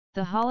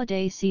The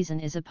holiday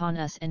season is upon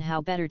us, and how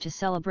better to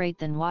celebrate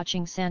than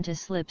watching Santa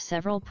slip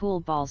several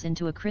pool balls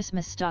into a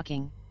Christmas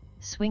stocking,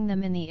 swing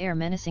them in the air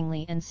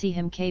menacingly and see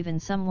him cave in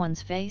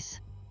someone's face?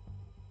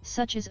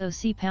 Such is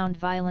O.C.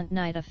 Violent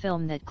Night, a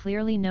film that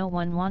clearly no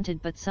one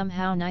wanted but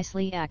somehow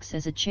nicely acts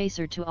as a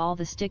chaser to all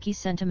the sticky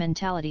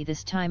sentimentality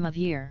this time of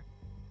year.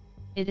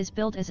 It is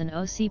billed as an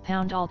O.C.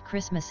 alt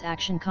Christmas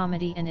action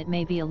comedy, and it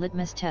may be a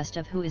litmus test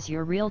of who is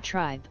your real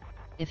tribe.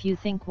 If you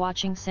think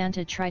watching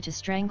Santa try to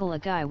strangle a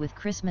guy with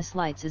Christmas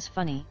lights is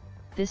funny,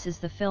 this is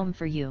the film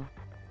for you.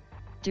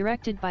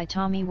 Directed by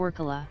Tommy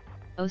Wirkola,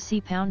 O.C.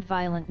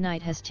 Violent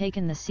Night has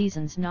taken the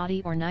season's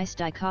naughty or nice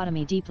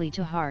dichotomy deeply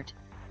to heart,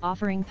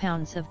 offering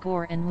pounds of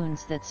gore and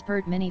wounds that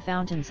spurt many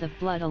fountains of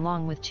blood,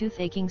 along with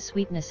tooth-aching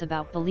sweetness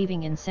about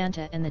believing in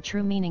Santa and the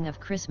true meaning of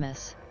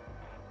Christmas.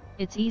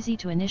 It's easy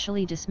to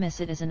initially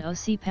dismiss it as an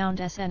O.C.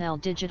 SNL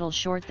digital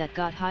short that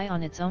got high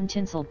on its own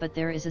tinsel, but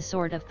there is a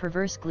sort of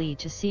perverse glee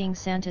to seeing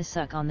Santa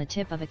suck on the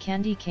tip of a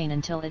candy cane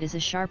until it is a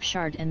sharp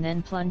shard and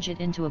then plunge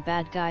it into a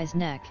bad guy's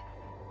neck.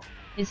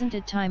 Isn't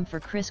it time for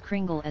Kris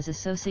Kringle as a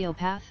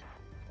sociopath?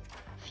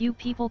 Few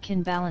people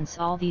can balance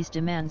all these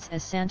demands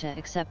as Santa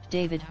except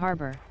David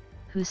Harbour,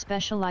 who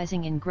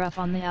specializing in gruff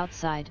on the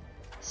outside,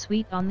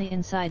 sweet on the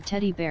inside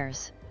teddy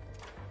bears.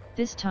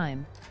 This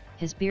time,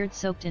 his beard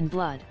soaked in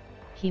blood,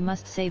 he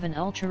must save an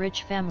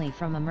ultra-rich family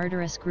from a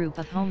murderous group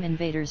of home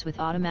invaders with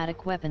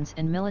automatic weapons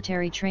and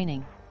military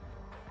training.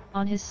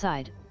 On his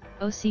side,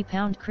 O.C.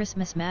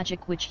 Christmas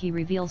magic, which he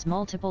reveals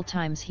multiple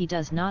times he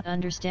does not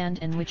understand,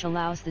 and which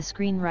allows the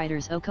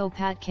screenwriters Oko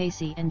Pat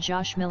Casey and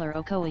Josh Miller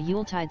Oko a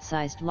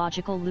Yuletide-sized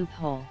logical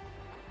loophole.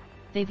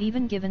 They've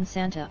even given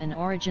Santa an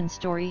origin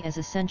story as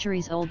a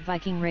centuries-old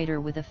Viking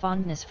raider with a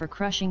fondness for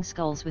crushing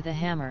skulls with a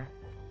hammer.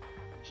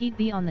 He'd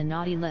be on the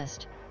naughty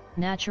list,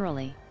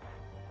 naturally.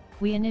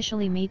 We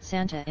initially meet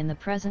Santa in the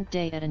present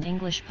day at an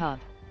English pub.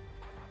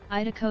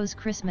 Idako's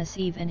Christmas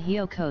Eve and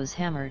Hyoko's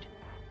hammered.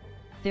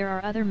 There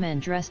are other men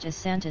dressed as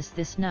Santas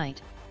this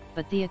night,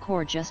 but the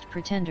are just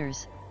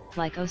pretenders,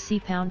 like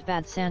O.C.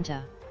 Bad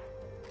Santa.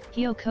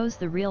 Hyoko's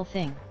the real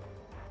thing.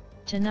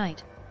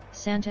 Tonight,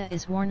 Santa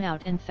is worn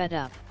out and fed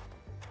up.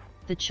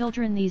 The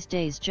children these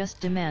days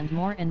just demand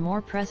more and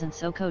more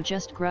presents. Oko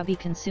just grubby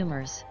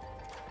consumers.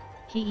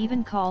 He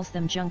even calls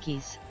them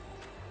junkies.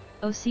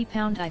 O.C.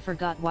 I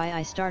forgot why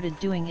I started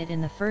doing it in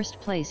the first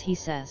place, he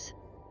says.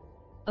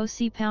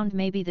 O.C.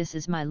 maybe this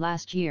is my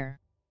last year.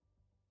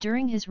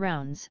 During his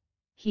rounds,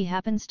 he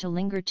happens to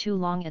linger too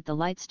long at the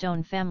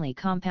Lightstone family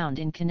compound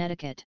in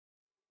Connecticut.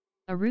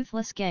 A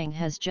ruthless gang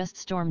has just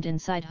stormed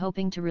inside,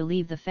 hoping to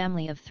relieve the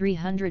family of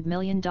 $300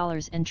 million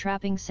and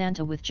trapping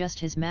Santa with just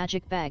his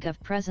magic bag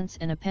of presents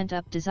and a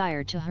pent-up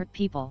desire to hurt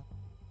people.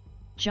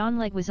 John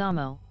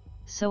Leguizamo,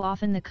 so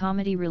often the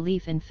comedy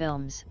relief in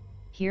films,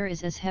 here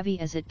is as heavy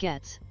as it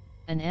gets,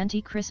 an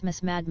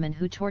anti-Christmas madman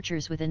who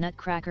tortures with a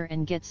nutcracker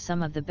and gets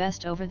some of the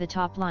best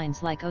over-the-top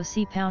lines like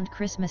O.C.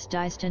 Christmas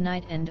dies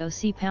tonight and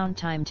O.C.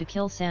 time to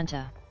kill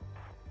Santa.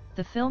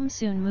 The film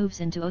soon moves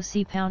into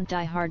O.C.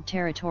 Die Hard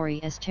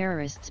territory as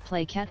terrorists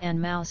play cat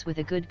and mouse with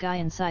a good guy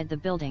inside the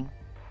building.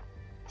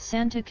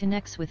 Santa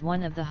connects with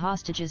one of the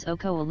hostages,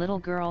 Oko, a little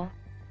girl,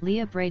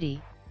 Leah Brady,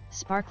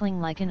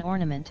 sparkling like an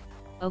ornament,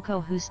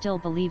 Oko who still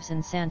believes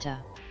in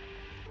Santa.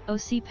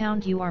 O.C.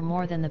 you are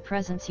more than the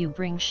presents you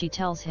bring, she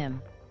tells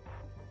him.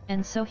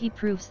 And so he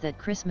proves that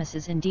Christmas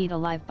is indeed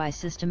alive by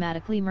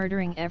systematically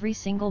murdering every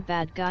single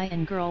bad guy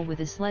and girl with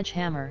a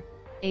sledgehammer,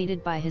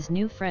 aided by his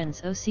new friends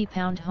O.C.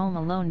 Home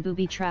Alone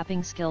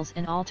booby-trapping skills,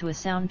 and all to a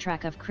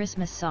soundtrack of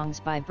Christmas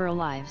songs by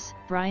Burl Ives,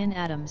 Bryan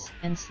Adams,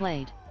 and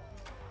Slade.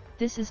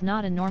 This is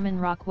not a Norman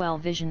Rockwell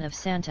vision of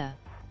Santa,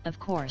 of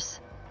course.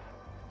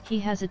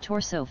 He has a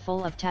torso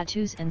full of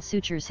tattoos and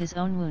sutures his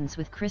own wounds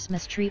with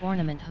Christmas tree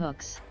ornament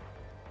hooks.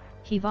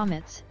 He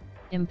vomits,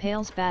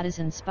 impales baddies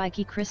in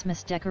spiky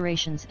Christmas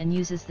decorations, and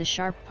uses the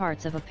sharp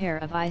parts of a pair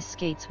of ice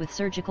skates with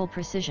surgical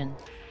precision.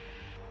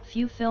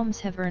 Few films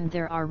have earned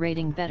their R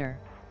rating better.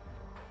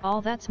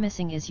 All that's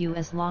missing is you,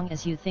 as long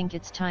as you think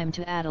it's time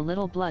to add a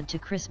little blood to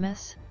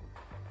Christmas.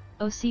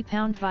 O.C.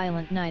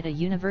 Violent Night, a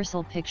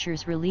Universal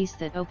Pictures release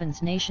that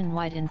opens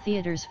nationwide in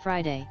theaters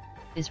Friday,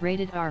 is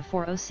rated R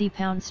for O.C.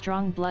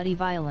 strong bloody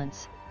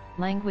violence,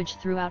 language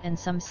throughout, and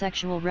some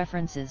sexual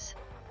references.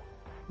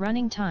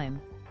 Running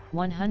time,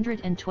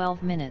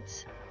 112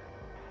 minutes.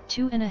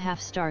 2.5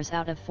 stars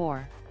out of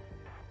 4.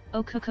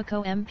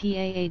 Okokoko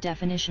MPAA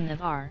definition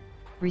of R,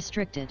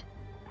 restricted.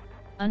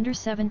 Under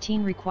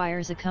 17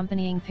 requires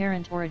accompanying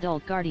parent or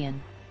adult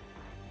guardian.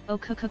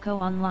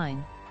 Okokoko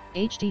online,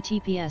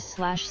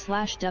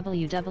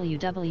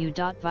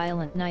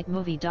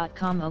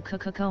 https://www.violentnightmovie.com.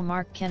 Okokoko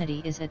Mark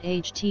Kennedy is at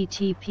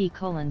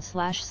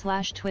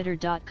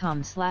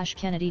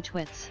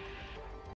http://twitter.com/KennedyTwits.